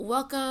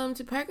Welcome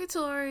to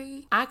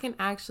Purgatory. I can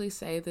actually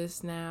say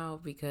this now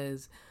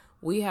because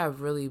we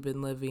have really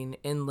been living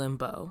in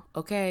limbo,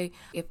 okay?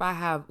 If I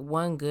have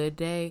one good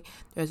day,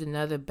 there's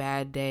another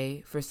bad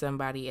day for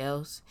somebody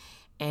else.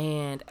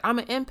 And I'm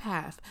an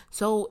empath,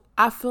 so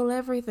I feel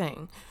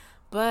everything.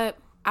 But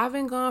I've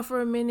been gone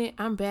for a minute.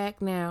 I'm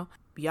back now.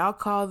 Y'all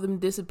call them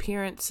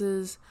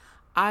disappearances.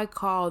 I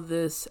call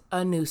this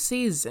a new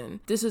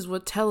season. This is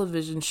what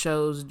television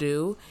shows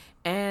do.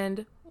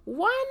 And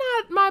why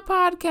not my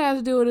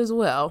podcast do it as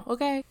well,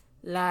 okay?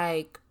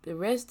 Like, the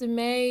rest of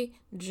May,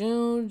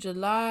 June,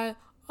 July,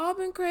 all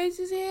been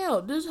crazy as hell.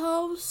 This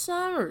whole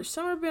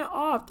summer been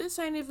off. This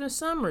ain't even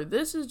summer.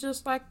 This is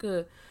just like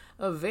a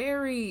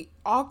very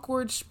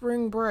awkward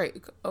spring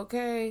break,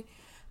 okay?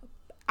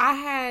 I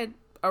had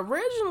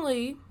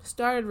originally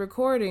started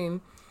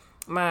recording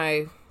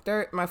my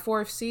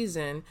fourth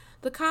season,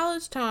 The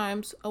College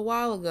Times, a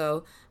while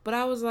ago, but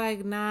I was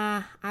like,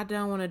 nah, I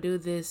don't want to do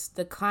this.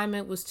 The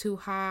climate was too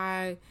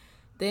high.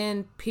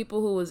 Then people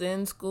who was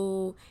in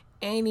school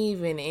ain't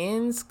even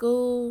in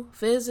school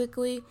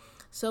physically.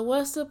 So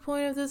what's the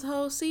point of this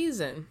whole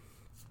season?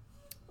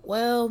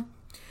 Well,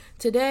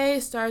 today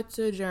starts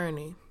a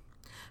journey.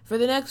 For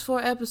the next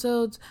 4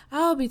 episodes,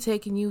 I'll be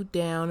taking you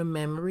down a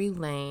memory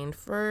lane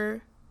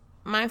for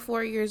my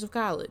 4 years of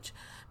college.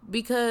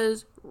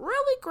 Because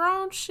really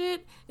grown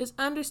shit is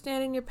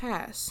understanding your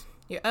past,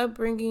 your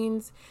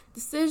upbringings,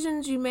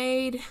 decisions you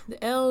made,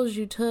 the L's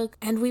you took,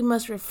 and we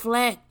must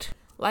reflect.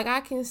 Like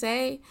I can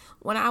say,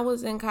 when I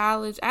was in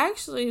college,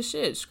 actually,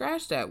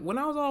 scratch that. When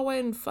I was all the way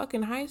in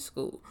fucking high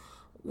school,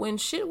 when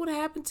shit would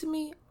happen to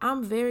me,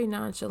 I'm very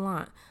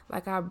nonchalant.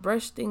 Like I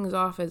brush things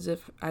off as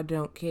if I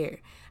don't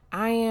care.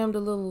 I am the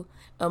little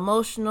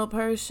emotional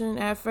person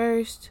at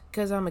first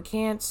because I'm a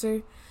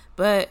Cancer.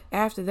 But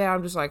after that,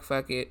 I'm just like,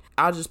 fuck it.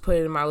 I'll just put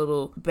it in my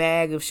little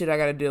bag of shit I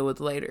gotta deal with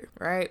later,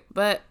 right?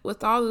 But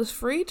with all this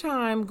free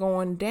time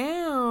going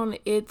down,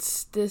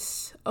 it's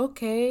this,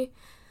 okay,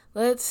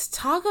 let's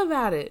talk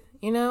about it,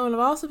 And I've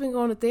also been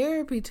going to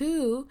therapy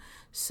too.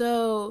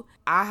 So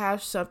I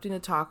have something to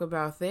talk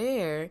about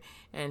there.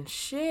 And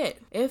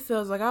shit, it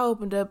feels like I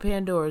opened up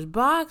Pandora's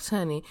box,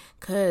 honey.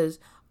 Because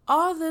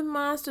all the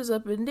monsters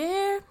up in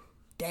there,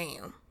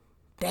 damn.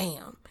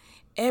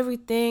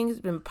 Everything's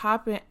been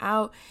popping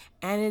out,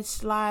 and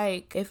it's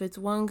like, if it's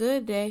one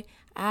good day,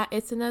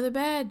 it's another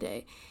bad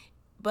day.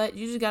 But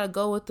you just gotta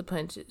go with the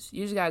punches.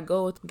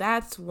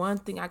 That's one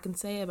thing I can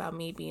say about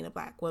me being a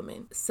black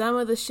woman. Some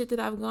of the shit that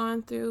I've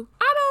gone through,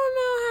 I don't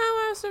know how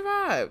I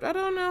survived. I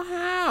don't know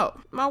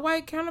how. My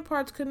white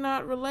counterparts could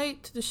not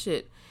relate to the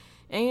shit.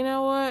 And you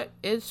know what?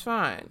 It's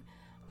fine.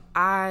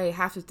 I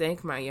have to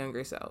thank my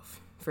younger self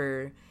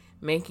for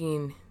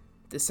making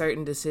the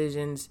certain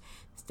decisions,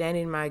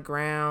 standing my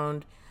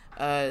ground.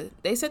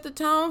 They set the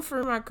tone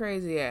for my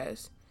crazy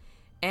ass.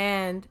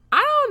 And I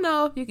don't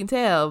know if you can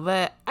tell,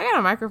 but I got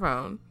a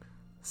microphone.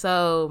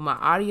 So my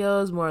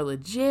audio is more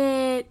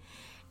legit.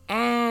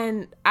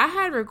 And I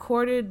had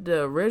recorded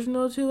the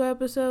original 2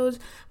 episodes,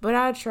 but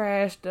I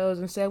trashed those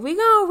and said, we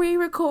gonna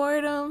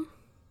re-record them.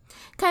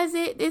 Because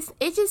it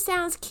just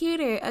sounds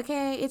cuter,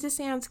 okay? It just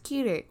sounds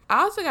cuter.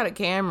 I also got a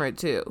camera,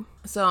 too.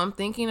 So I'm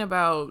thinking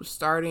about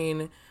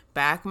starting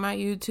back my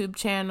YouTube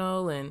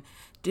channel and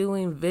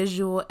doing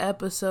visual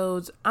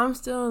episodes. I'm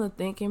still in the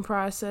thinking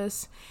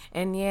process.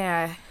 And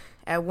yeah,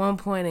 at one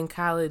point in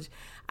college,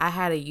 I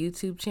had a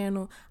YouTube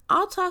channel.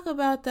 I'll talk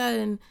about that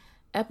in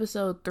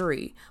episode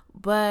 3.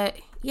 But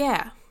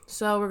yeah,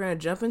 so we're going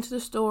to jump into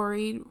the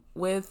story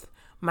with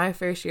my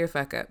first year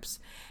fuck-ups.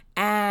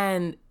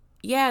 And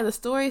yeah, the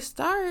story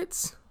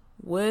starts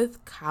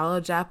with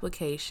college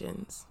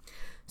applications.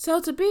 So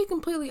to be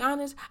completely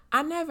honest,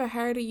 I never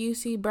heard of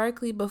UC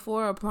Berkeley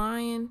before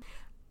applying.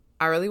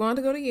 I really wanted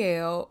to go to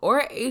Yale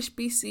or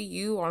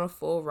HBCU on a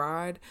full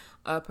ride,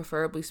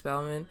 preferably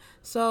Spelman.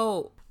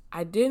 So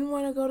I didn't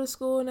want to go to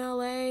school in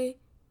LA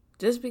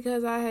just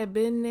because I had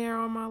been there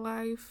all my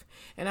life.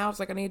 And I was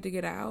like, I need to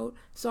get out.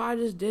 So I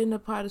just didn't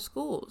apply to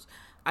schools.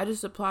 I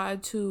just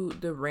applied to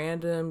the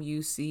random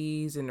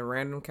UCs and the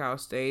random Cal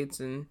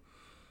States. And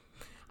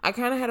I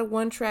kind of had a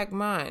one-track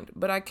mind,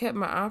 but I kept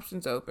my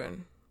options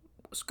open.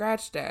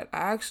 Scratch that. I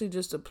actually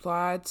just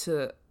applied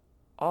to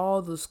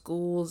all the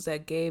schools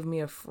that gave me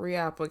a free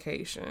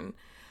application.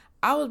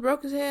 I was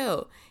broke as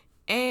hell.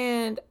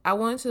 And I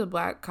went to the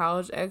Black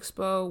College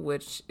Expo,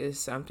 which is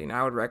something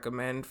I would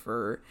recommend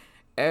for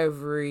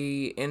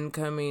every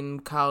incoming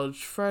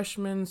college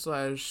freshman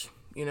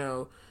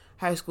 /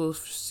 high school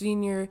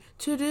senior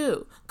to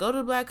do. Go to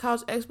the Black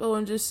College Expo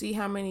and just see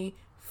how many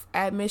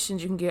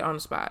admissions you can get on the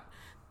spot.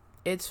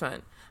 It's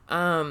fun.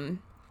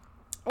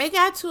 It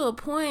got to a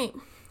point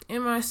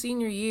in my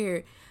senior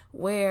year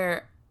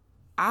where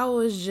I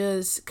was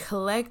just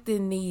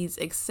collecting these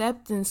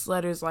acceptance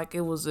letters like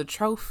it was a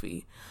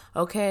trophy.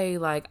 Okay,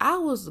 like I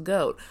was the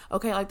GOAT.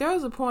 Okay, like there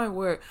was a point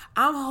where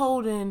I'm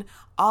holding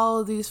all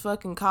of these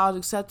fucking college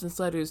acceptance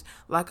letters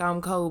like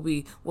I'm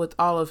Kobe with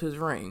all of his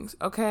rings.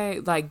 Okay,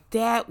 like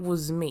that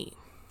was me.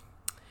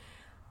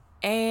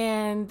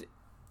 And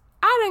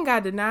I done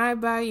got denied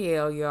by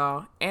Yale,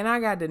 y'all. And I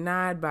got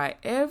denied by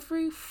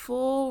every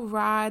full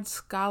ride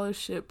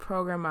scholarship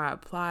program I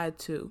applied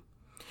to.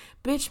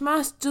 Bitch,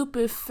 my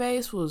stupid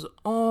face was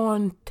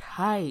on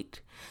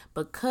tight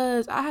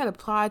because I had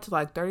applied to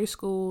like 30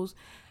 schools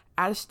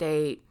out of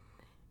state.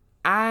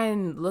 I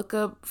didn't look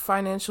up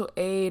financial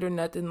aid or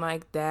nothing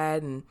like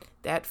that, and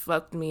that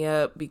fucked me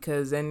up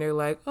because then they're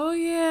like, oh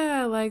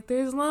yeah, like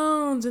there's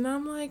loans, and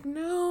I'm like,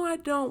 no, I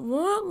don't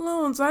want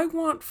loans, I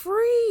want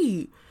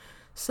free.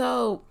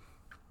 So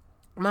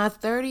my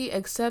 30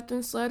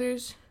 acceptance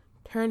letters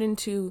turned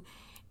into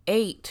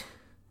 8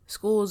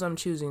 schools I'm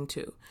choosing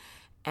to,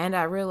 and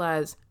I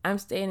realized I'm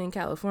staying in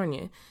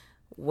California.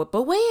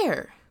 But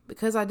where?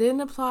 Because I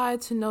didn't apply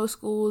to no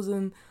schools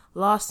in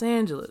Los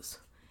Angeles.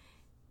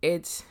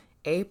 It's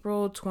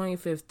April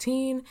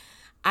 2015.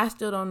 I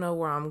still don't know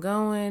where I'm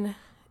going.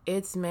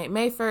 It's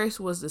May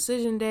 1st was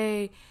decision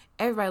day.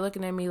 Everybody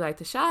looking at me like,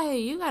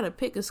 Tashahi, you gotta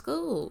pick a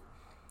school.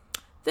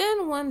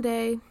 Then one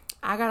day,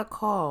 I got a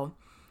call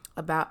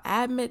about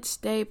Admit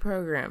Stay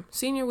program,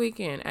 senior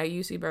weekend at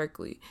UC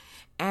Berkeley.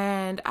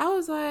 And I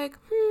was like,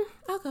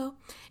 I'll go.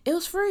 It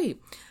was free.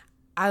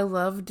 I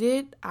loved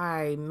it.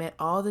 I met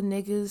all the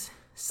niggas,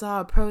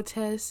 saw a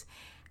protest,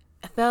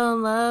 I fell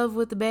in love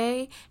with the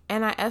Bay,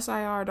 and I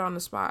SIR'd on the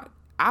spot.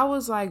 I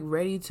was like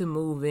ready to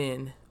move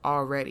in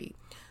already,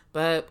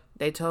 but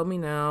they told me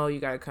no, you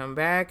gotta come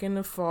back in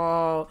the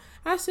fall.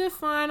 I said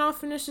fine, I'll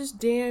finish this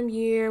damn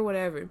year,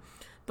 whatever.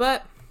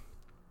 But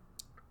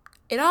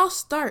it all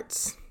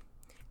starts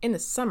in the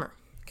summer,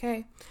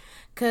 okay?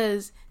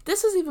 Because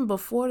this was even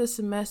before the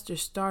semester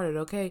started,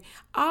 okay?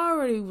 I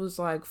already was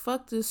like,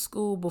 fuck this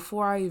school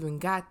before I even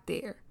got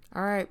there,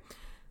 all right?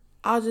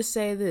 I'll just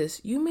say this.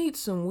 You meet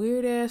some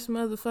weird-ass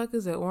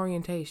motherfuckers at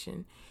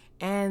orientation.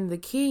 And the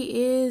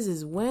key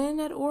is when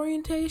at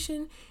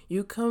orientation,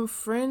 you come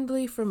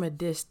friendly from a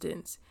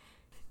distance.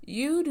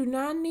 You do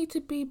not need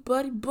to be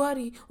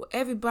buddy-buddy with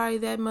everybody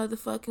that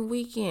motherfucking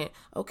weekend,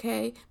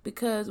 okay?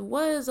 Because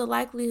what is the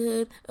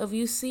likelihood of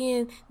you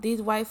seeing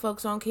these white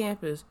folks on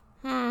campus?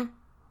 Just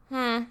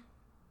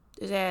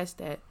ask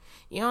that.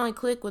 You only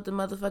click with the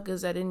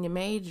motherfuckers that in your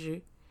major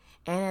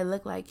and they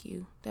look like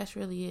you. That's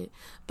really it.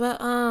 But,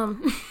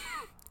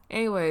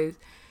 anyways,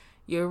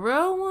 your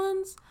real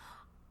ones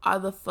are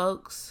the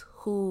folks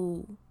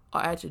who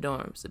are at your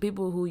dorms. The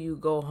people who you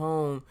go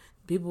home,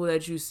 people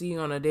that you see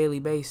on a daily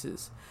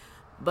basis.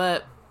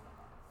 But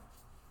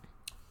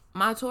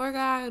my tour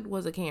guide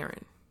was a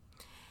Karen.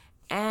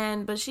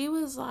 But she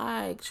was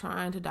like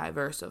trying to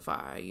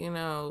diversify, you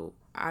know.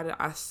 I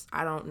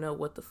don't know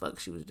what the fuck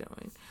she was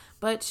doing.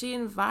 But she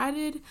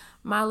invited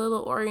my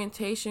little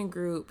orientation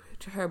group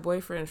to her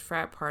boyfriend's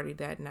frat party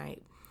that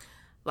night.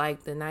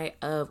 Like the night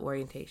of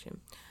orientation.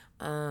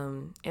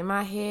 In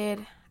my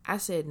head, I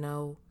said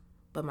no.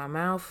 But my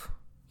mouth,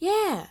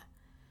 yeah,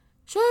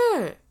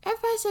 sure.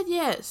 Everybody said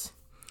yes.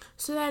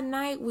 So that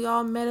night, we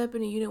all met up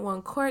in the Unit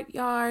 1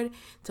 courtyard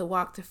to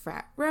walk to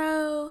frat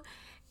row.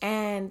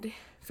 And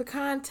for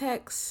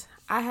context,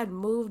 I had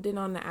moved in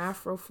on the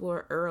Afro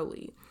floor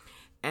early.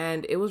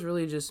 And it was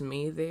really just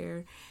me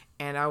there.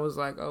 And I was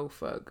like, oh,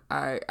 fuck.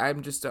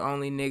 I'm just the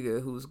only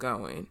nigga who's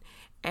going.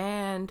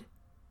 And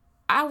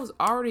I was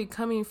already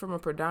coming from a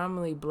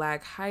predominantly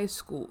black high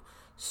school.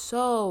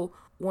 So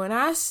when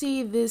I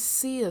see this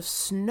sea of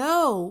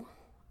snow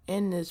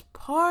in this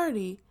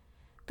party,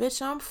 bitch,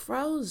 I'm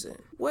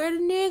frozen. Where the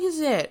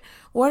niggas at?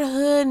 Where the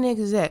hood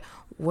niggas at?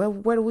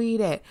 Where the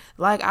weed at?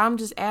 Like, I'm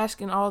just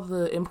asking all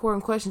the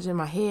important questions in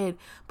my head,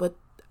 but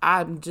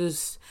I'm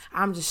just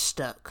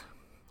stuck.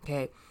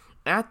 Okay.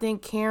 And I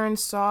think Karen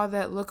saw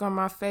that look on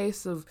my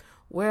face of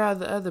where are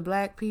the other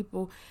black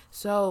people.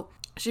 So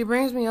she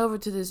brings me over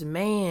to this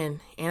man,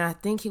 and I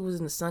think he was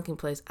in the sunken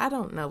place. I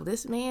don't know.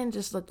 This man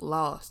just looked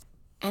lost.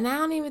 And I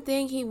don't even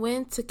think he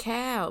went to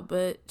Cal,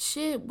 but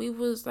shit, we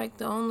was like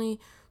the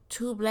only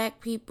 2 black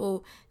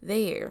people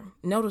there,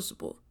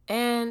 noticeable.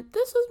 And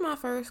this was my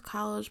first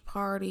college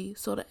party,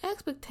 so the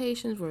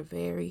expectations were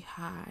very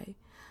high.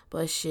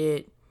 But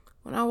shit,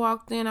 when I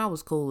walked in, I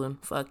was cooling.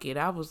 Fuck it.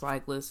 I was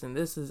like, listen,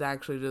 this is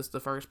actually just the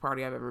first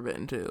party I've ever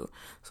been to.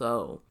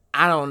 So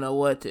I don't know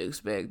what to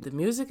expect. The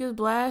music is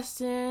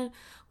blasting.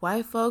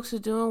 White folks are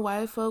doing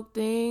white folk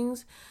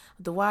things.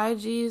 The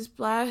YG is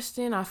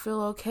blasting. I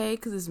feel okay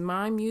because it's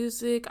my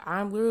music.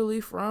 I'm literally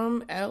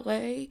from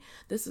LA.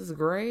 This is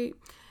great.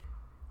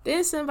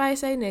 Then somebody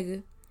say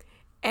nigga.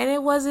 And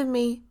it wasn't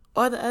me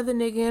or the other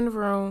nigga in the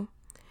room.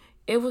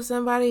 It was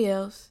somebody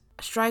else.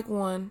 Strike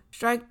 1.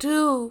 Strike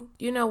 2.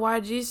 You know,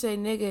 YG say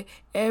nigga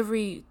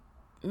every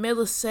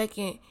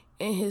millisecond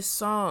in his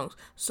songs.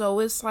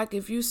 So it's like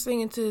if you sing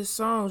into his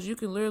songs, you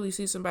can literally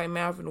see somebody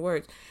mouthing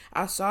words.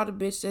 I saw the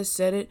bitch that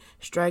said it.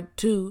 Strike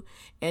 2.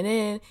 And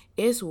then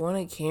it's one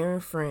of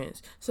Karen's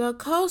friends. So of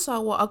course I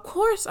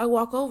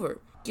walk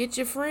over. Get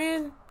your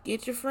friend.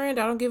 Get your friend.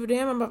 I don't give a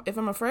damn if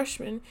I'm a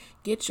freshman.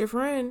 Get your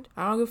friend.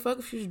 I don't give a fuck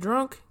if she's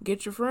drunk.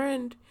 Get your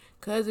friend.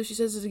 Because if she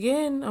says it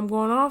again, I'm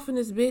going off in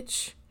this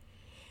bitch.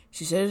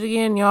 She said it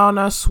again, y'all, and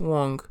I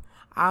swung.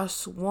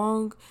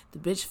 The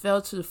bitch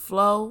fell to the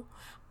floor.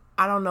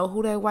 I don't know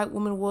who that white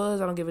woman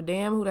was. I don't give a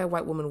damn who that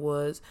white woman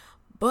was.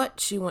 But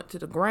she went to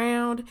the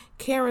ground.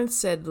 Karen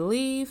said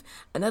leave.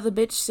 Another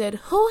bitch said,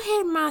 who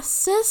hit my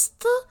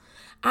sister?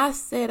 I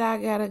said I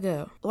gotta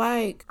go.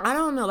 Like, I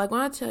don't know. Like, when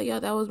I tell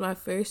y'all that was my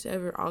first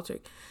ever alter,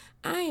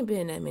 I ain't been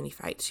in that many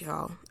fights,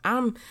 y'all.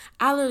 I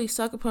literally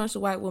sucker punched a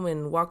white woman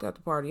and walked out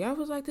the party. I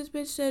was like, this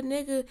bitch said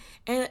nigga,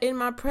 and in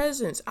my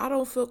presence, I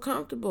don't feel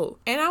comfortable.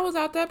 And I was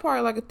out that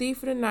party like a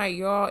thief in the night,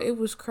 y'all. It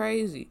was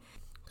crazy.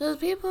 Because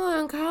people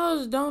in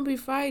college don't be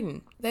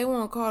fighting. They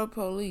won't call the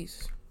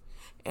police.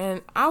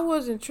 And I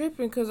wasn't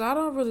tripping because I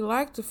don't really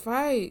like to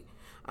fight.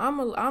 I'm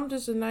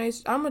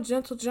a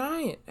gentle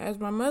giant, as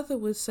my mother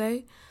would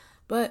say.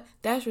 But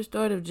that's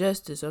restorative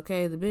justice,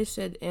 okay? The bitch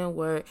said the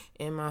N-word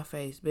in my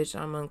face. Bitch,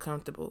 I'm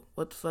uncomfortable.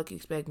 What the fuck you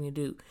expect me to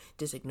do?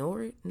 Just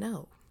ignore it?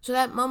 No. So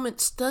that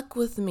moment stuck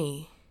with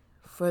me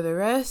for the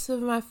rest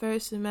of my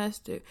first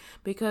semester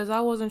because I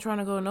wasn't trying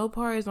to go to no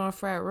parties on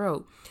Frat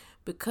Row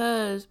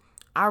because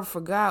I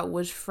forgot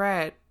which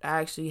frat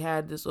I actually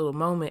had this little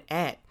moment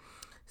at.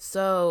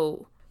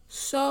 So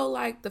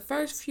like the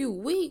first few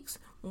weeks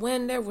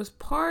when there was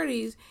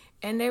parties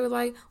and they were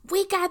like,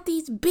 we got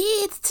these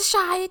bids,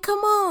 Tashia, come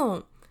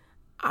on.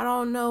 I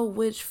don't know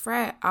which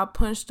frat I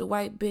punched the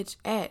white bitch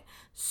at.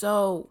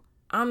 So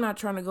I'm not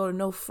trying to go to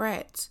no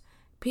frats.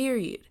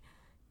 Period.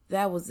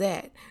 That was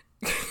that.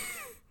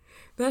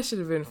 That should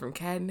have been from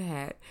Cat in the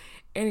Hat.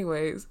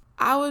 Anyways,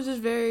 I was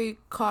just very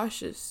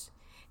cautious.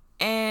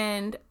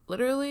 And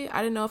literally,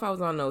 I didn't know if I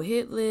was on no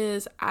hit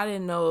list. I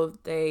didn't know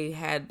if they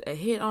had a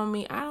hit on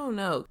me. I don't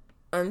know.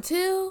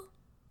 Until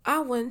I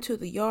went to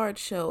the yard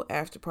show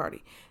after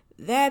party.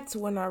 That's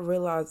when I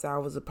realized I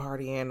was a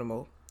party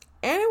animal.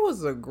 And it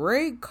was a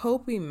great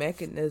coping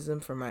mechanism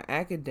for my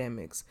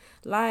academics.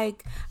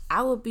 Like,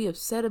 I would be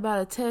upset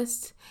about a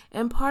test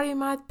and party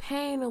my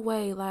pain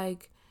away.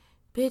 Like,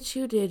 bitch,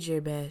 you did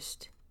your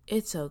best.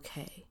 It's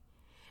okay.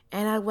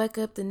 And I'd wake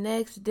up the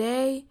next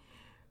day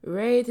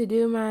ready to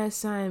do my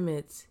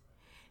assignments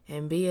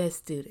and be a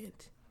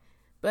student.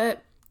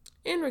 But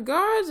in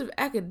regards of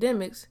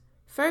academics,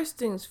 first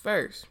things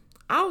first,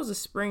 I was a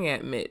spring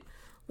admit.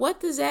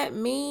 What does that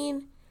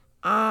mean?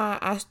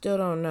 I still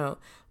don't know.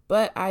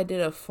 But I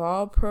did a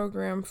fall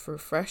program for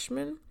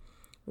freshmen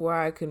where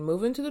I could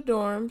move into the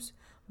dorms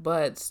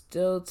but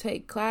still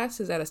take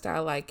classes at a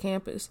Starlight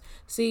campus.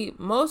 See,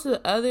 most of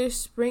the other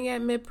spring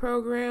admit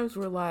programs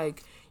were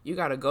like, you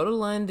got to go to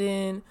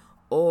London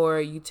or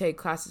you take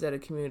classes at a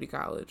community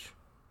college.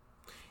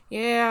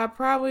 Yeah, I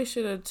probably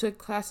should have took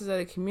classes at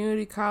a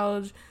community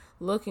college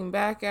looking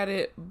back at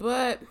it,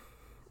 but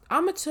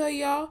I'm going to tell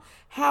y'all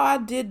how I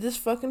did this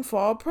fucking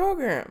fall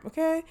program,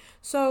 okay?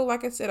 So,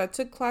 like I said, I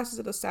took classes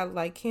at a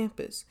satellite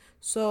campus.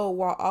 So,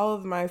 while all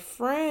of my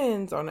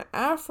friends on the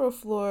Afro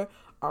floor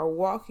are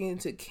walking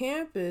to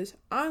campus,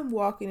 I'm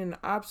walking in the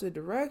opposite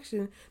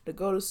direction to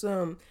go to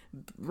some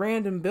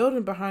random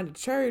building behind the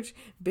church.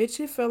 Bitch,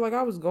 it felt like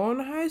I was going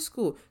to high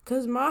school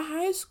because my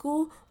high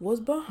school was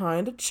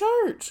behind a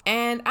church.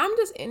 And I'm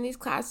just in these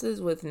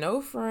classes with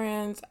no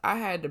friends. I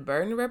had the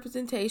burden of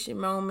representation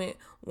moment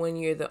when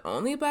you're the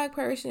only black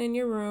person in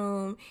your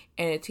room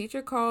and a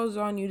teacher calls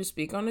on you to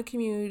speak on the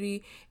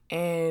community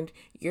and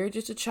you're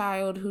just a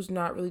child who's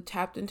not really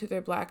tapped into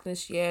their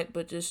blackness yet,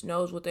 but just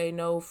knows what they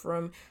know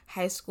from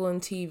high school and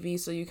TV.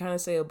 So you kind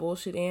of say a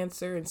bullshit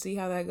answer and see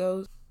how that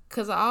goes.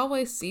 Because I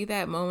always see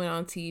that moment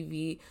on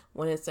TV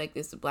when it's like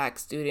this black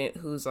student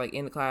who's like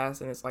in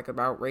class and it's like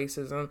about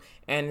racism.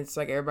 And it's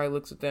like everybody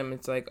looks at them.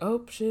 It's like,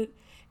 oh, shit.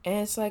 And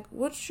it's like,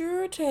 what's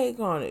your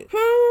take on it?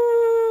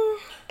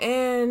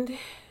 And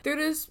through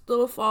this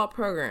little fall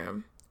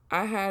program,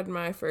 I had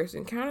my first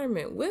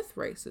encounterment with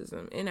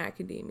racism in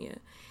academia.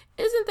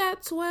 Isn't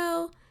that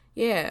swell?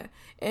 Yeah.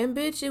 And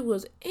bitch, it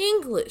was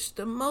English,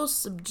 the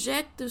most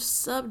subjective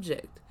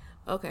subject.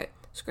 Okay,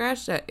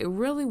 scratch that. It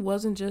really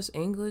wasn't just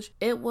English.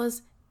 It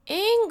was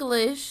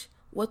English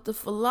with the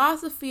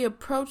philosophy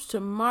approach to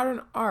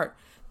modern art.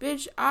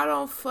 Bitch, I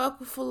don't fuck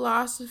with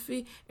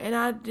philosophy, and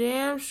I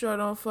damn sure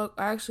don't fuck.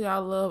 Actually, I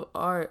love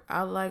art.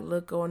 I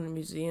like going to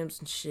museums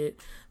and shit,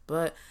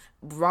 but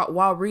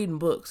while reading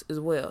books as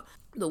well.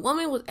 The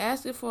woman was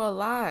asking for a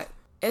lot,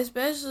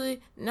 especially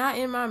not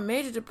in my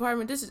major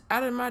department. This is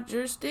out of my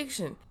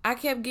jurisdiction. I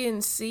kept getting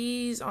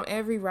C's on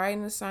every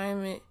writing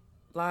assignment,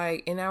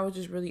 and I was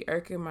just really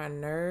irking my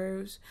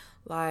nerves.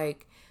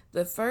 Like,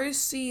 the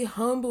first C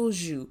humbles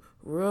you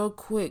real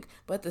quick,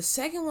 but the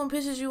second one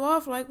pisses you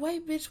off. Like,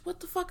 wait, bitch, what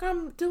the fuck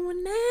I'm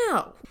doing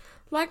now?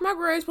 Like, my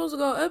grade's supposed to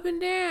go up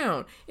and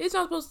down. It's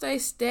not supposed to stay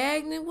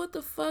stagnant. What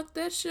the fuck?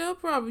 That's your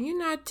problem. You're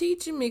not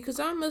teaching me because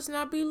I must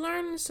not be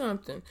learning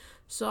something.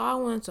 So I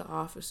went to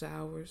office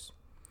hours.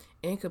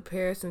 In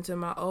comparison to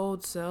my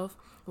old self,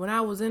 when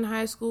I was in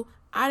high school,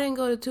 I didn't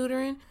go to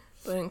tutoring.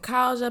 But in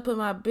college, I put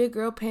my big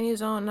girl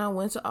panties on and I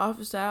went to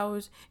office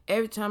hours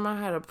every time I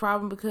had a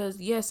problem because,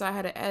 yes, I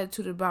had an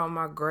attitude about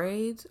my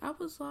grades. I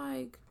was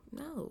like,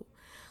 no.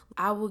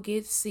 I would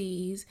get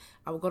C's.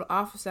 I would go to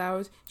office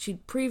hours.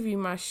 She'd preview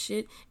my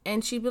shit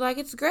and she'd be like,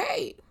 it's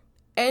great.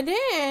 And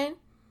then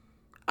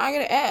I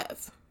get an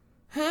F.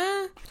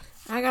 Huh?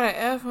 I got an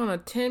F on a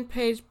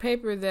 10-page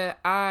paper that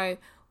I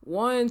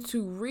wanted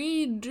to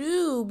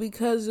redo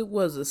because it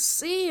was a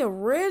C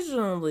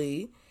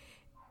originally.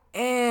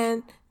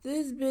 And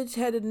this bitch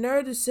had the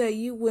nerve to say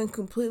you went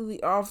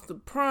completely off the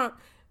prompt.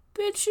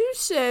 Bitch, you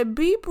said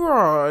be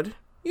broad.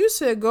 You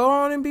said go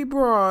on and be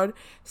broad.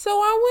 So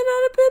I went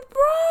on a bit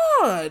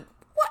broad.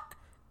 What?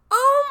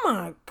 Oh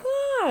my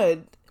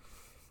God.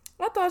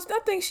 I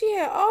think she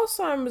had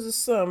Alzheimer's or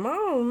something. I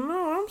don't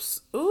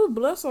know.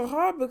 Bless her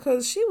heart,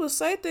 because she would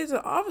say things in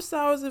office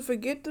hours and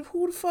forget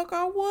who the fuck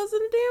I was in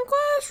the damn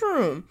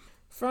classroom.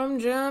 From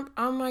jump,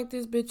 I'm like,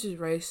 this bitch is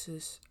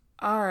racist.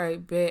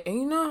 Alright, bet. And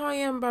you know how I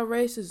am about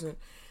racism.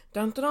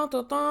 Dun dun dun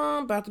dun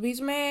dun. About to beat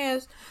some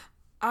ass.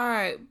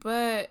 Alright,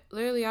 but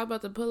literally, I'm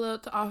about to pull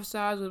up to office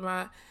hours with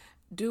my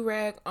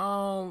do-rag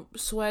on,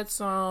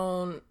 sweats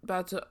on,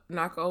 about to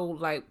knock an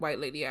old like white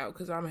lady out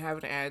because I'm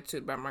having an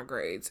attitude about my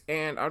grades,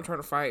 and I'm trying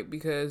to fight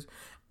because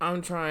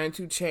I'm trying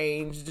to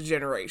change the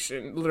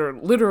generation,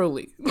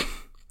 literally.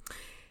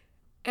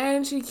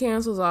 And she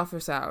cancels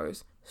office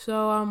hours,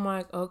 so I'm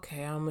like,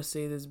 okay, I'm gonna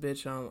see this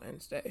bitch on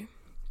Wednesday.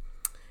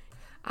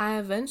 I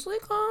eventually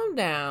calmed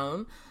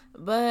down,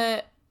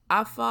 but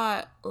I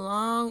fought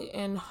long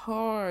and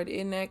hard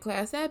in that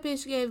class. That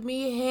bitch gave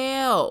me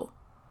hell.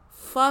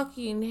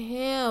 Fucking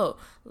hell.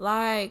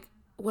 Like,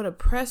 with a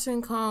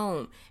pressing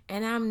comb.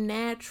 And I'm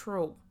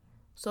natural.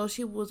 So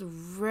she was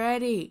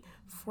ready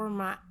for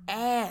my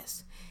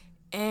ass.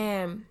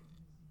 And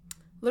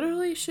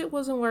literally shit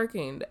wasn't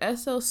working. The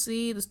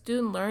SLC, the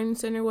Student Learning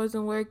Center,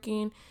 wasn't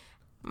working.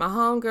 My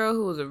homegirl,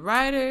 who was a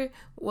writer,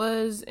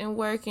 wasn't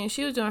working.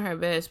 She was doing her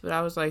best, but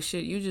I was like,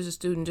 shit, you just a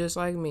student just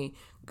like me.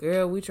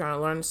 Girl, we trying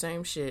to learn the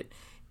same shit.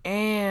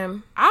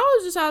 And I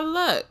was just out of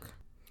luck.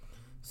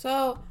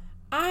 So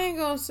I ain't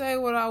gonna say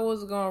what I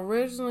was gonna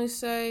originally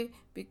say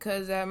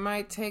because that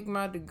might take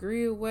my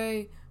degree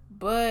away,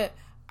 but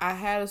I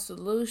had a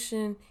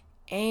solution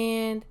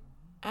and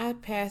I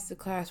passed the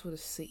class with a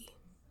C.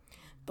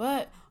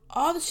 But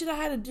all the shit I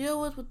had to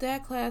deal with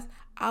that class,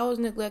 I was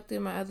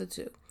neglecting my other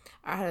two.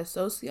 I had a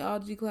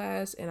sociology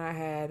class and I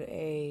had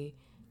a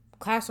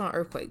class on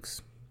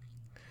earthquakes.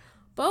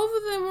 Both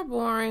of them were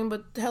boring,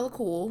 but hella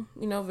cool,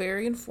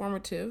 very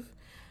informative.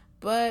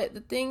 But the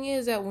thing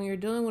is that when you're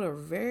dealing with a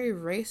very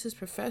racist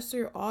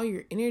professor, all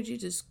your energy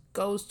just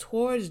goes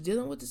towards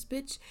dealing with this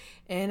bitch.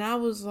 And I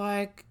was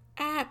like,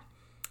 I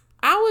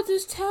would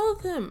just tell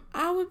them.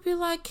 I would be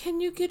like,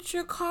 can you get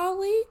your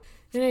colleague?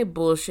 And a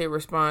bullshit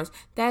response,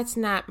 that's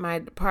not my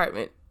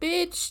department.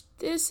 Bitch,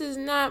 this is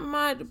not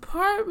my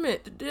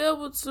department to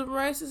deal with some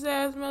racist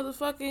ass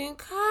motherfucker in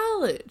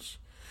college.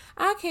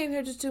 I came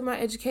here just to do my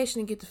education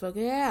and get the fuck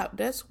out.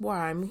 That's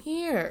why I'm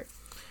here.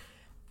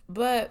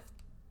 But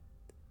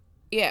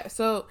yeah,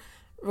 so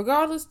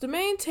regardless, the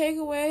main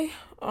takeaway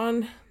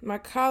on my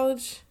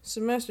college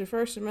semester,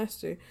 first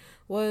semester,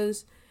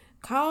 was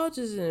college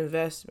is an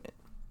investment.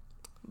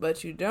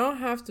 But you don't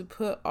have to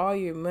put all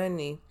your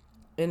money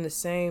in the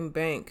same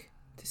bank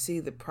to see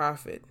the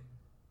profit.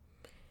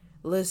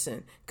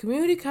 Listen,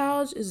 community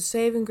college is a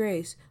saving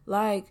grace.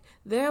 Like,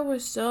 there were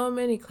so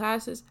many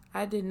classes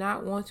I did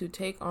not want to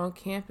take on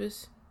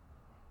campus,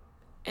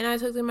 and I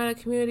took them out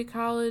of community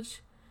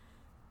college.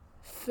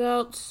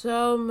 Felt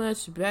so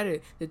much better.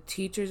 The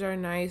teachers are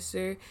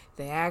nicer.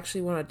 They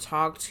actually want to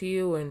talk to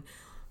you and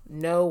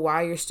know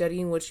why you're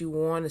studying what you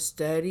want to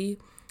study.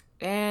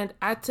 And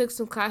I took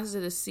some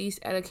classes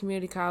at a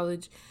community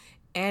college,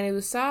 and it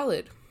was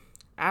solid.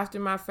 After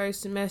my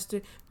first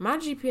semester, my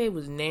GPA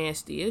was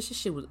nasty. This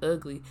shit was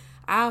ugly.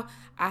 I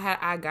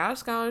got a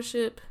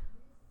scholarship,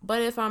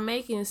 but if I'm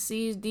making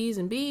C's, D's,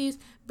 and B's,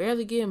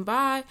 barely getting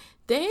by,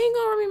 they ain't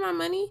gonna run me my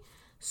money.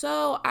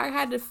 So I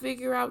had to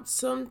figure out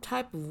some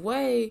type of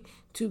way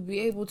to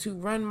be able to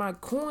run my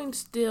coin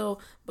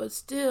still, but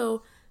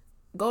still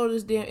go to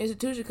this damn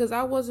institution, because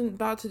I wasn't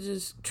about to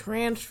just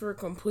transfer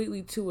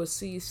completely to a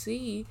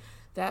CC.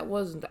 That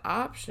wasn't the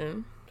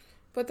option.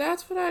 But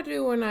that's what I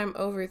do when I'm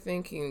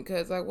overthinking,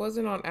 because I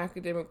wasn't on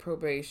academic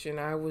probation.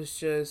 I was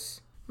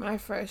just my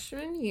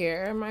freshman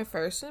year, my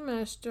first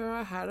semester,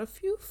 I had a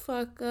few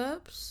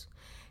fuck-ups,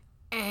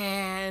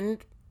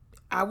 and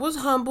I was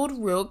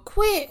humbled real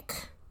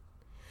quick.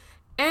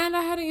 And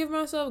I had to give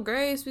myself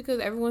grace because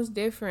everyone's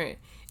different.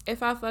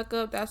 If I fuck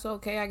up, that's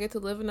okay. I get to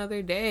live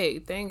another day.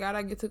 Thank God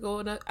I get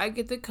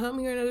to come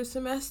here another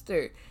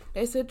semester.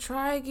 They said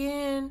try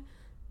again.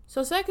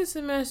 So second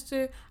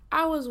semester,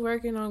 I was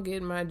working on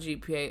getting my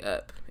GPA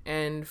up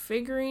and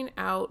figuring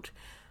out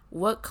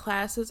what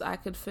classes I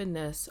could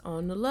finesse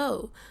on the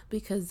low,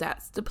 because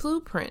that's the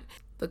blueprint.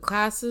 The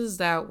classes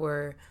that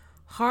were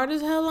hard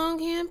as hell on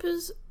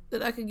campus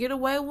that I could get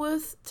away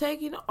with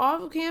taking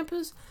off of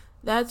campus,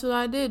 that's what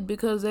I did,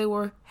 because they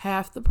were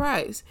half the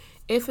price.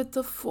 If it's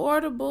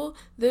affordable,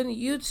 then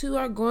you two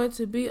are going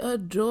to be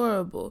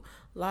adorable.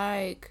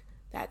 Like,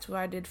 that's what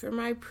I did for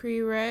my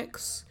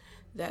prereqs.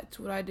 That's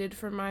what I did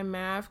for my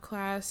math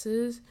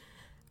classes.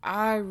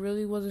 I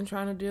really wasn't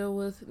trying to deal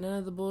with none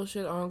of the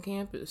bullshit on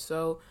campus.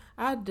 So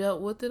I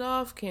dealt with it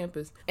off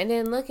campus. And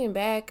then looking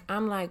back,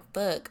 I'm like,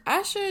 fuck,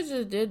 I should have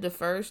just did the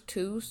first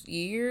 2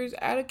 years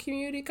out of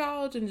community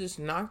college and just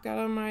knocked out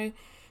on my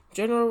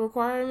general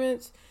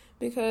requirements.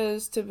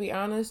 Because to be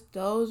honest,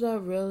 those are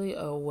really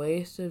a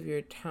waste of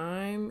your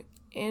time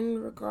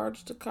in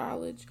regards to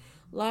college.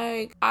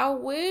 Like, I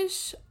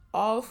wish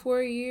all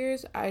 4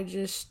 years I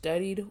just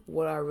studied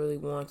what I really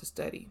wanted to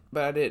study,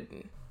 but I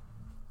didn't.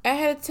 I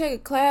had to take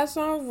a class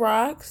on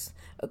rocks,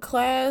 a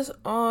class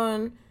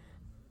on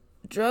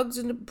drugs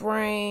in the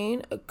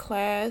brain, a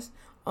class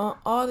on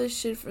all this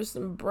shit for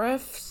some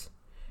breaths,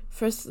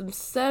 for some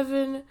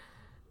 7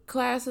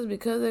 classes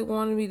because they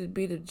wanted me to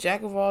be the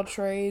jack of all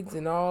trades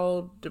in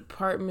all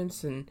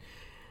departments and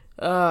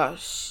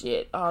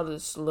shit, all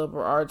this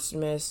liberal arts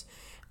mess.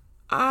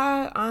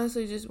 I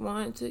honestly just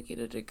wanted to get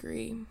a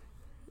degree.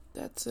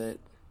 That's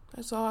it.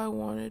 That's all I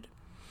wanted.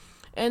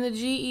 And the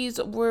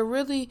GEs were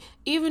really,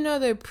 even though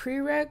they're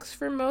prereqs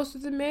for most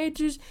of the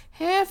majors,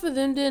 half of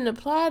them didn't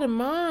apply to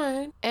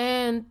mine.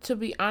 And to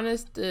be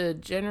honest, the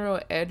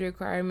general ed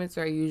requirements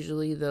are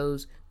usually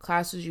those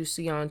classes you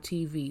see on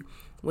TV.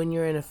 When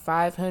you're in a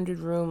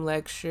 500-room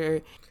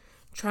lecture,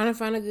 trying to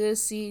find a good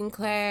seat in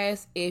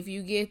class. If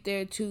you get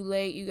there too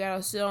late, you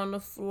gotta sit on the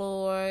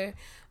floor.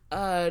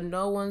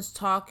 No one's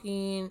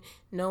talking.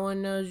 No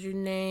one knows your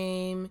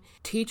name.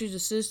 Teachers'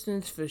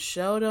 assistants for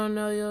sure don't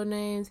know your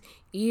names.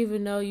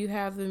 Even though you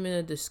have them in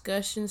a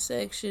discussion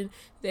section,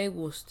 they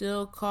will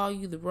still call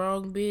you the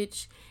wrong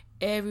bitch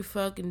every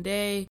fucking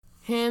day.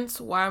 Hence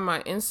why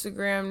my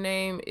Instagram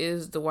name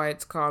is The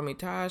Whites Call Me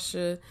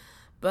Tasha.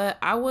 But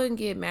I wouldn't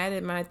get mad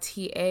at my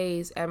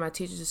TAs, at my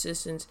teachers'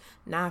 assistants,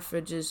 not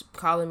for just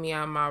calling me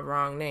out my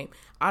wrong name.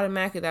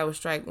 Automatically, that was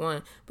strike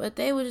 1. But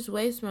they would just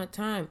waste my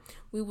time.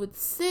 We would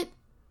sit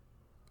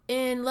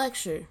in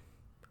lecture,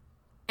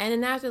 and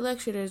then after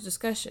lecture, there's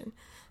discussion.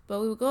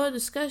 But we would go to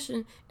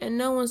discussion, and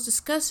no one's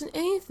discussing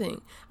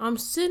anything. I'm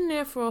sitting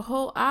there for a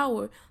whole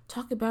hour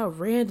talking about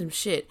random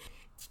shit.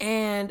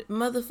 And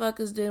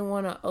motherfuckers didn't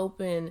want to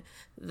open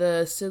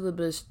the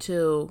syllabus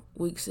till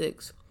week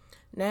 6.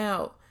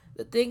 Now,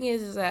 the thing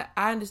is that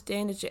I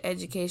understand that your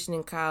education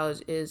in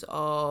college is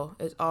all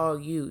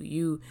you.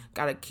 You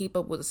gotta keep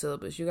up with the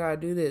syllabus. You gotta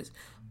do this.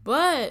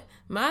 But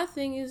my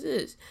thing is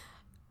this.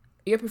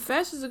 Your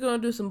professors are gonna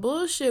do some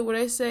bullshit where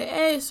they say,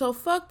 hey, so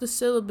fuck the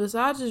syllabus.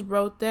 I just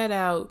wrote that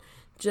out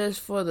just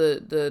for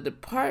the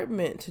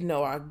department to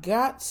know I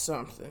got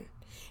something.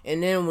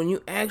 And then when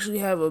you actually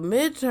have a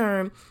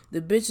midterm,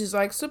 the bitch is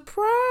like,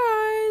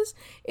 surprise!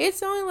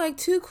 It's only like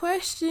 2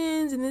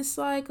 questions, and it's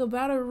like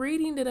about a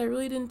reading that I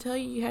really didn't tell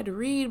you had to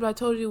read, but I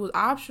told you it was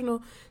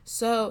optional.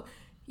 So,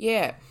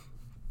 yeah,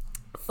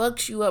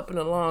 fucks you up in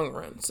the long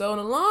run. So in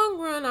the long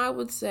run, I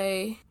would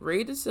say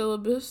read the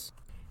syllabus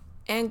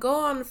and go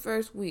on the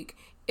first week.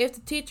 If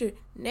the teacher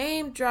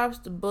name drops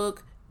the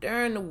book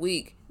during the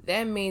week,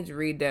 that means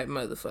read that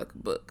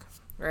motherfucking book,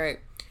 right?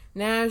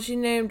 Now, if she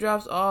name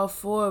drops all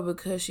 4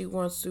 because she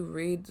wants to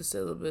read the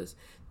syllabus,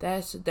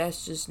 that's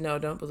just, no,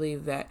 don't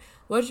believe that.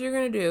 What you're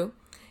going to do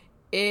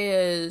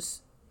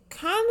is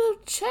kind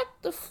of check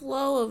the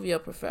flow of your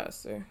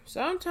professor.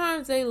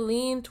 Sometimes they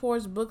lean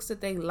towards books that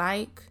they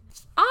like.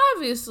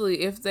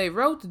 Obviously, if they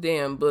wrote the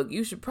damn book,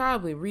 you should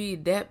probably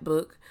read that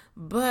book.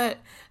 But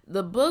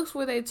the books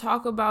where they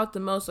talk about the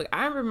most, like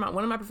I remember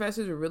one of my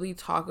professors would really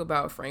talk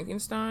about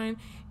Frankenstein.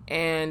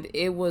 And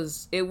it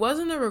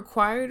wasn't a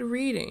required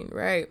reading,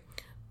 right?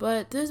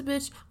 But this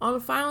bitch, on the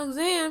final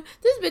exam,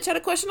 this bitch had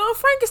a question on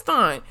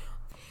Frankenstein.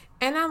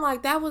 And I'm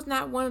like, that was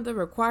not one of the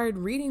required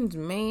readings,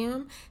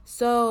 ma'am.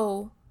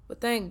 So,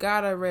 but thank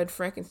God I read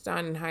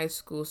Frankenstein in high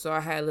school, so I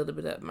had a little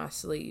bit up my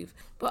sleeve.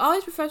 But all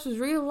these professors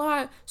read a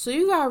lot, so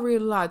you gotta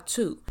read a lot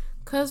too.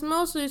 Because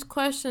most of these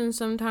questions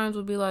sometimes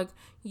will be like,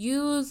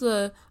 use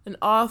an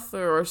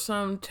author or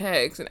some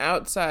text, an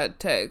outside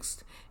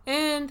text.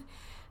 And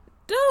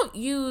don't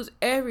use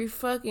every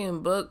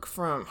fucking book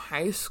from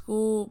high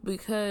school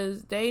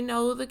because they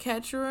know The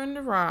Catcher in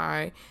the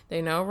Rye,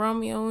 they know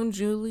Romeo and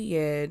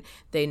Juliet,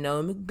 they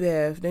know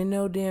Macbeth, they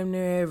know damn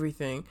near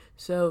everything.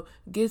 So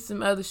get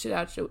some other shit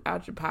out your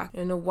pocket.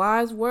 And the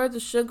wise words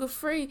of Sugar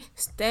Free,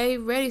 stay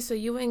ready so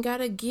you ain't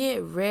gotta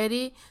get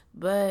ready.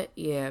 But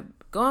yeah,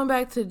 going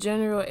back to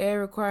general ed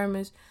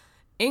requirements,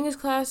 English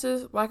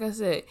classes, like I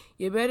said,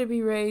 you better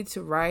be ready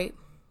to write,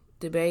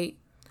 debate,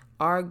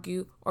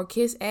 argue, or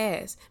kiss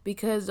ass,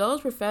 because those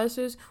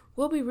professors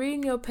will be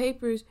reading your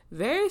papers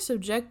very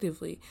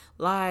subjectively,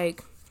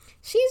 like,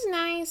 she's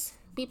nice,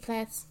 B+,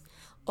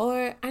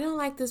 or I don't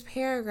like this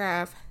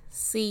paragraph,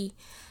 C.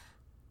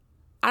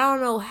 I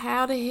don't know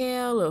how the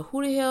hell or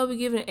who the hell be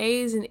giving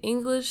A's in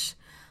English,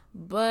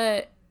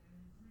 but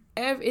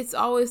it's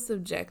always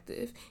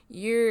subjective.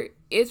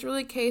 It's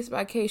really case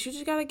by case. You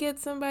just gotta get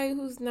somebody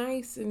who's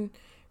nice and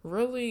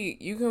really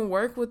you can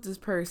work with this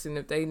person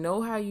if they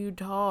know how you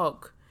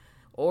talk.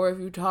 Or if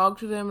you talk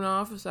to them in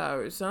office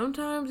hours.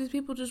 Sometimes these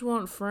people just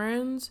want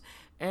friends.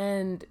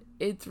 And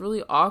it's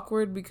really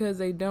awkward because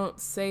they don't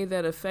say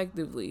that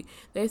effectively.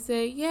 They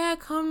say, yeah,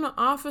 come to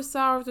office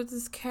hours at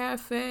this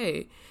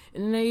cafe.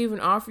 And then they even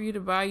offer you to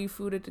buy you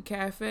food at the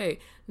cafe.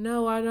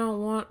 No, I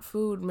don't want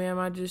food, ma'am.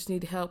 I just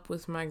need help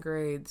with my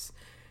grades.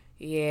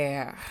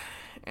 Yeah.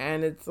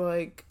 And it's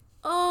like,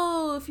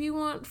 oh, if you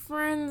want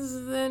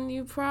friends, then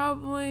you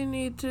probably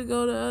need to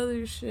go to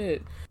other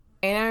shit.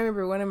 And I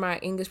remember one of my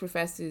English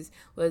professors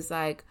was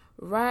like,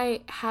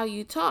 write how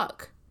you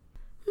talk.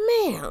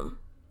 Ma'am,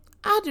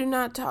 I do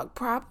not talk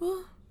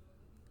proper.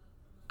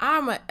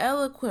 I'm an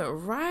eloquent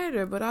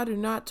writer, but I do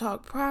not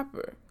talk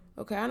proper.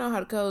 Okay, I know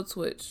how to code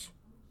switch.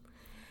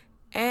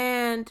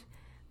 And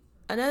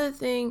another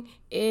thing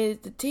is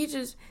the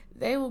teachers,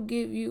 they will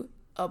give you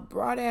a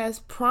broad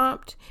ass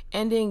prompt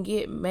and then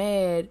get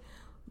mad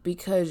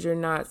because you're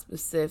not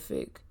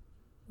specific.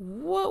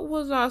 What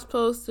was I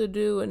supposed to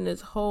do in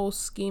this whole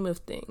scheme of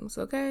things,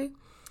 okay?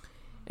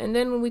 And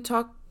then when we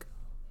talk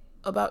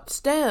about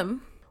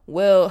STEM,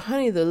 well,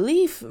 honey, the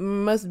leaf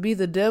must be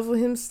the devil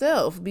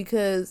himself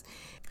because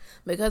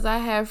I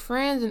have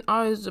friends in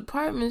all these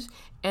departments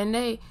and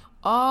they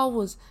all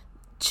was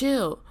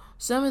chill.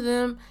 Some of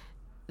them,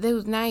 they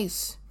was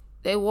nice.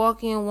 They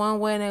walk in one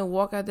way and they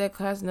walk out that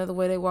class another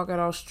way. They walk out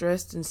all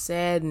stressed and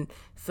sad and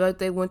feel like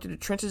they went through the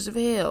trenches of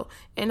hell.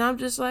 And I'm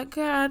just like,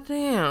 God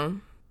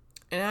damn.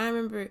 And I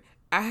remember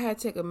I had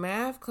to take a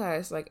math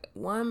class, like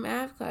one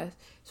math class.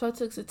 So I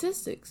took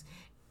statistics.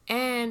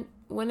 And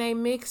when they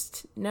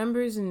mixed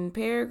numbers and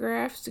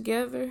paragraphs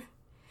together,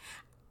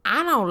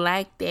 I don't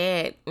like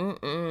that.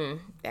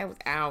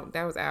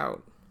 That was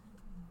out.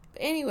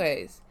 But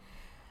anyways,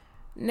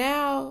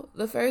 now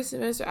the first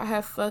semester I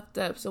have fucked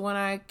up. So when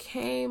I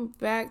came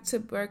back to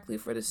Berkeley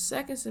for the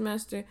second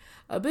semester,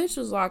 a bitch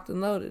was locked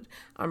and loaded.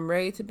 I'm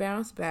ready to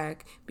bounce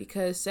back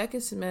because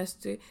second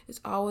semester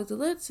is always a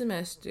lit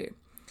semester.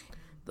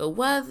 The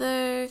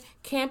weather,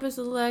 campus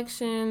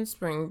elections,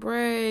 spring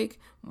break,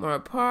 more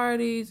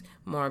parties,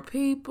 more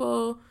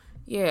people.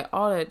 Yeah,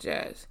 all that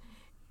jazz.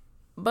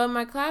 But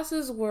my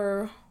classes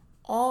were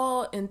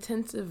all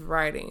intensive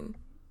writing.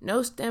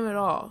 No STEM at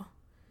all.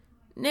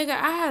 Nigga,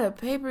 I had a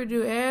paper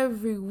due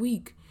every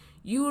week.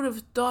 You would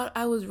have thought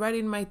I was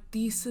writing my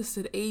thesis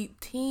at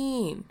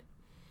 18.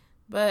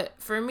 But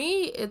for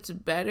me, it's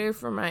better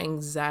for my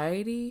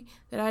anxiety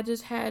that I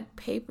just had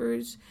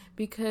papers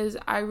because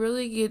I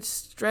really get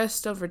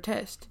stressed over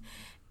tests.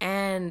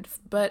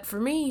 But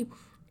for me,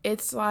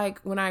 it's like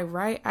when I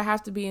write, I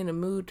have to be in a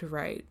mood to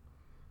write.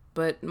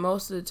 But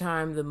most of the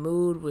time, the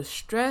mood was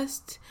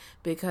stressed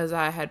because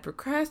I had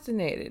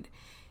procrastinated.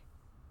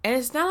 And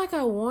it's not like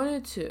I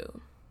wanted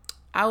to.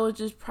 I was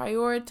just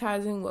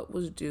prioritizing what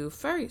was due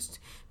first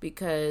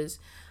because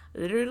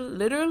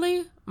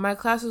literally my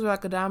classes were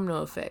like a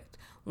domino effect.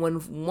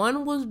 When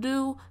one was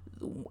due,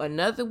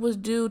 another was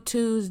due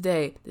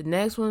Tuesday, the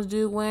next one's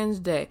due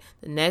Wednesday,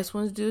 the next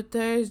one's due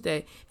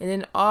Thursday, and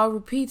then all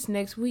repeats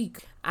next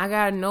week. I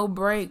got no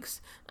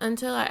breaks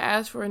until I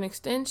asked for an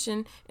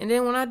extension, and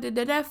then when I did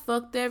that, that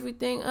fucked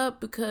everything up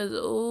because,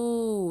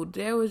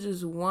 there was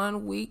just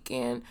one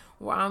weekend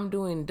where I'm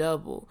doing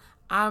double.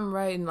 I'm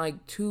writing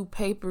like 2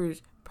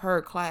 papers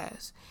per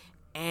class.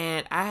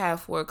 And I have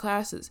 4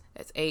 classes.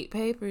 That's 8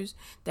 papers.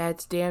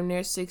 That's damn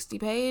near 60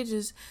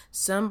 pages.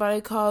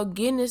 Somebody called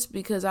Guinness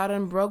because I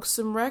done broke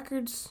some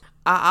records.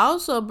 I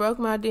also broke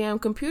my damn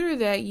computer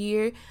that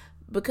year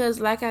because,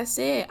 like I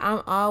said,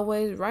 I'm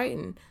always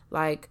writing.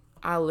 Like,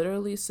 I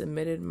literally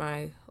submitted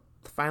my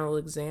final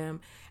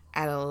exam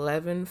at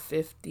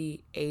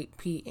 11:58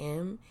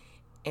 p.m.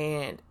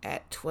 And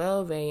at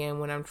 12 a.m.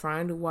 when I'm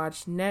trying to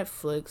watch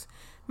Netflix,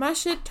 my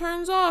shit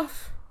turns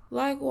off.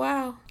 Like,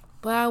 wow.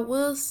 But I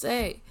will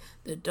say,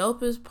 the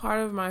dopest part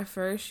of my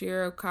first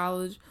year of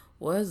college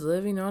was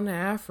living on the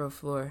Afro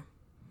floor.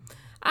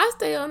 I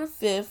stay on the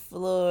 5th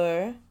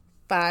floor,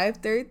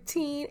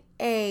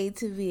 513A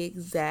to be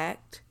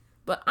exact.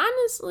 But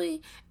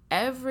honestly,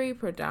 every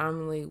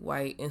predominantly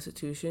white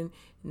institution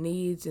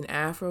needs an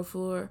Afro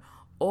floor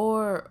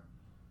or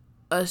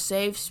a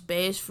safe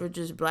space for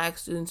just black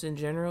students in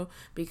general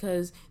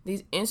because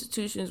these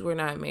institutions were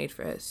not made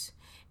for us.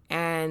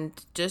 And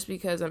just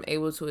because I'm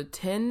able to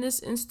attend this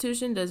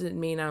institution doesn't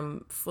mean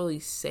I'm fully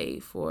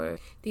safe. Or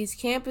these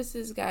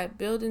campuses got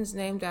buildings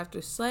named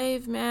after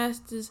slave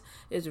masters.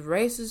 There's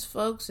racist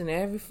folks in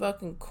every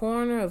fucking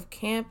corner of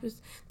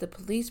campus. The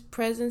police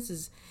presence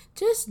is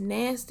just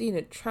nasty and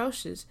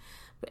atrocious.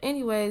 But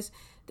anyways,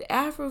 the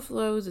Afro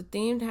Floor was a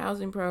themed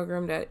housing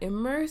program that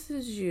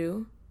immerses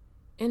you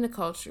in the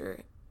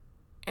culture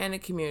and the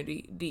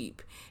community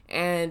deep.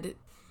 And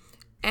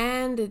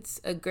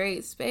it's a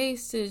great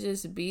space to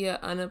just be an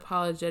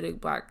unapologetic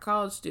black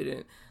college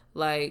student.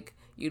 Like,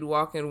 you'd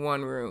walk in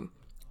one room,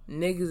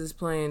 niggas is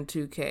playing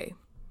 2K.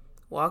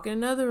 Walk in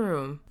another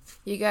room,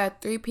 you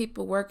got 3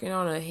 people working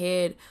on a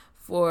head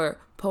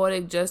for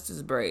poetic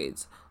justice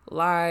braids.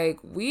 Like,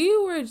 we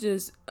were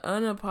just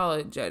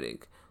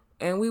unapologetic,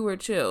 and we were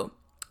chill.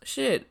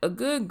 Shit, a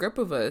good group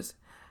of us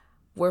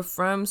were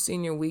from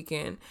senior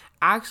weekend.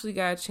 I actually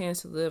got a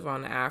chance to live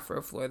on the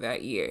Afro Floor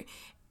that year.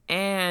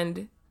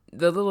 And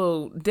the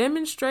little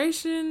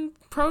demonstration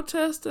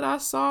protest that I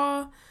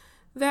saw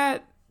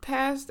that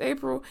past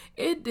April,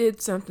 it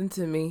did something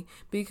to me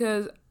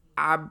because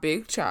I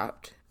big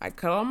chopped. I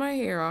cut all my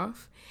hair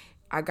off.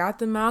 I got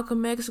the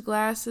Malcolm X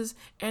glasses,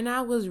 and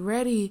I was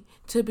ready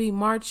to be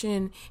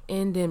marching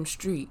in them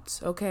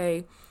streets,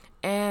 okay?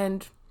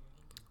 And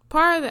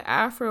part of the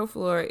Afro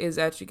Floor is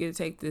that you get to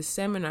take this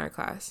seminar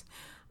class.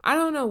 I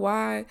don't know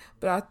why,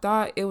 but I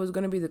thought it was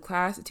going to be the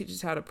class that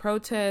teaches how to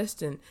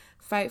protest and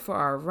fight for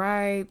our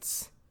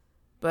rights.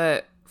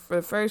 But for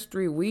the first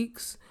 3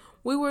 weeks,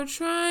 we were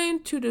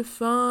trying to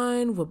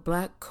define what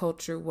Black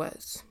culture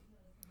was.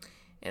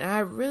 And I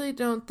really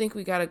don't think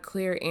we got a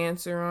clear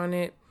answer on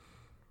it.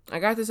 I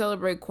got to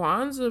celebrate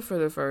Kwanzaa for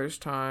the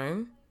first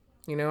time.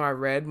 You know, I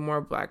read more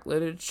Black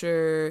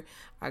literature.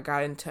 I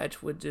got in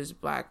touch with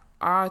just Black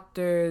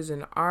authors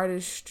and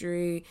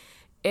artistry.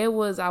 I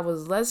was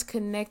less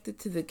connected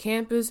to the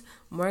campus,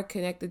 more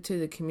connected to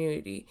the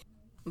community.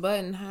 But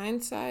in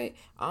hindsight,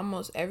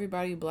 almost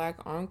everybody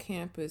Black on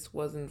campus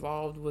was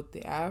involved with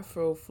the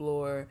Afro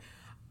Floor.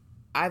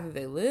 Either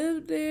they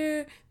lived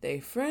there, their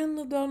friend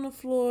lived on the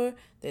floor,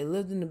 they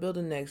lived in the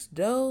building next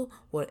door,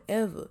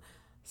 whatever.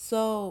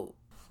 So,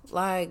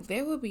 like,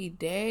 there would be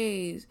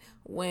days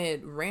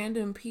when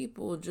random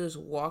people just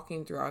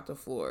walking throughout the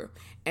floor.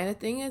 And the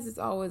thing is, it's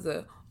always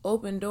a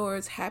open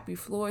doors, happy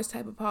floors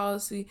type of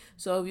policy.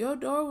 So if your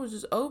door was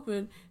just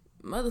open,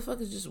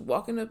 motherfuckers just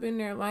walking up in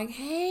there like,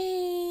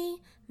 hey,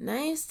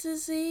 nice to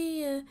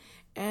see you.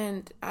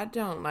 And I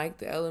don't like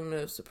the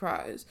element of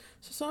surprise.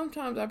 So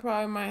sometimes I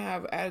probably might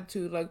have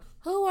attitude like,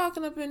 who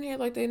walking up in here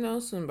like they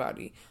know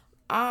somebody?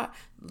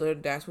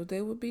 That's what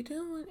they would be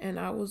doing. And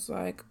I was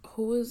like,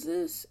 who is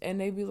this?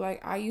 And they'd be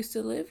like, I used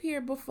to live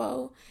here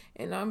before.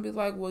 And I'd be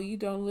like, well, you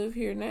don't live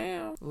here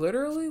now.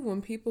 Literally,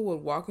 when people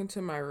would walk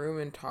into my room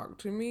and talk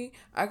to me,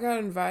 I got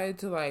invited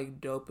to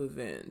like dope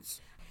events.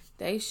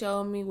 They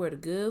showed me where the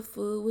good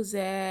food was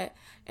at.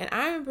 And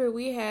I remember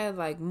we had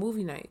like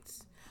movie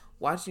nights,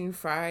 watching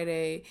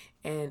Friday,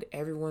 and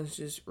everyone's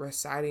just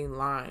reciting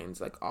lines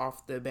like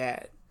off the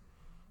bat.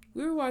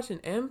 We were watching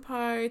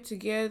Empire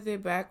together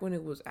back when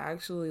it was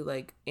actually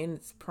like in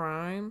its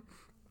prime.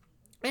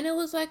 And it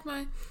was like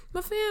my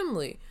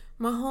family,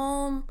 my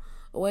home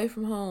away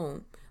from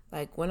home.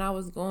 Like when I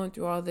was going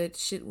through all that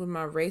shit with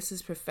my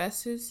racist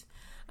professors,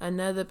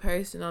 another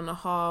person on the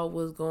hall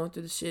was going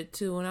through the shit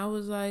too. And I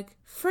was like,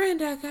 friend,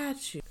 I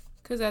got you.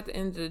 Because at the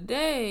end of the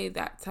day,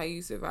 that's how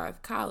you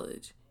survive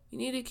college. You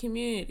need a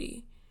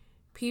community.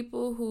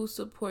 People who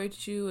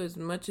support you as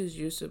much as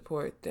you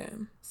support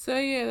them. So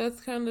yeah,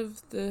 that's kind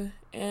of the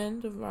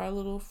end of our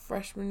little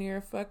freshman year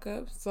fuck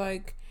ups.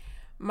 Like,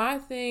 my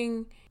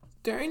thing,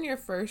 during your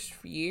first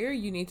year,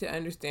 you need to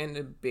understand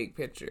the big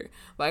picture.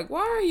 Like,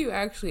 why are you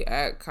actually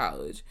at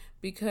college?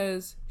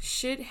 Because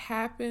shit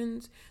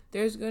happens.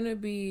 There's gonna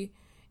be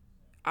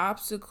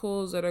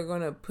obstacles that are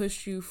gonna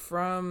push you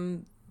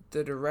from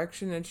the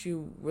direction that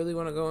you really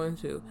want to go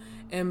into.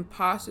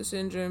 Imposter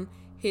syndrome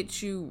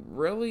hits you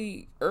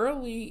really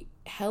early,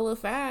 hella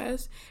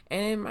fast,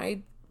 and it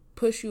might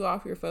push you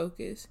off your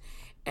focus.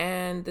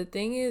 And the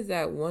thing is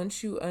that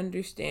once you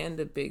understand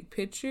the big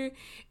picture,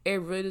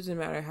 it really doesn't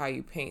matter how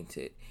you paint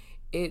it.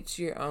 It's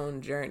your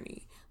own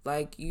journey.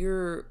 Like,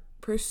 you're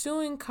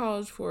pursuing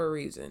college for a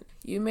reason.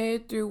 You made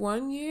it through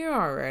 1 year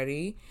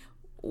already.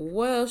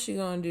 What else you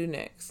gonna do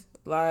next?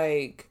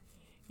 Like,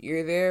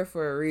 you're there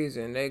for a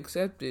reason. They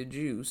accepted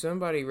you.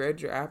 Somebody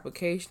read your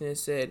application and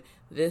said,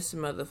 this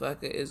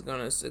motherfucker is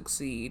gonna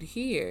succeed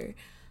here.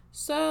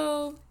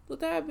 So, with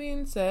that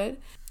being said,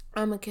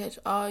 I'm gonna catch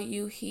all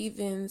you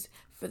heathens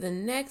for the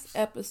next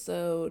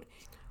episode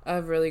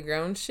of Really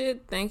Grown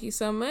Shit. Thank you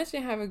so much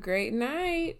and have a great night.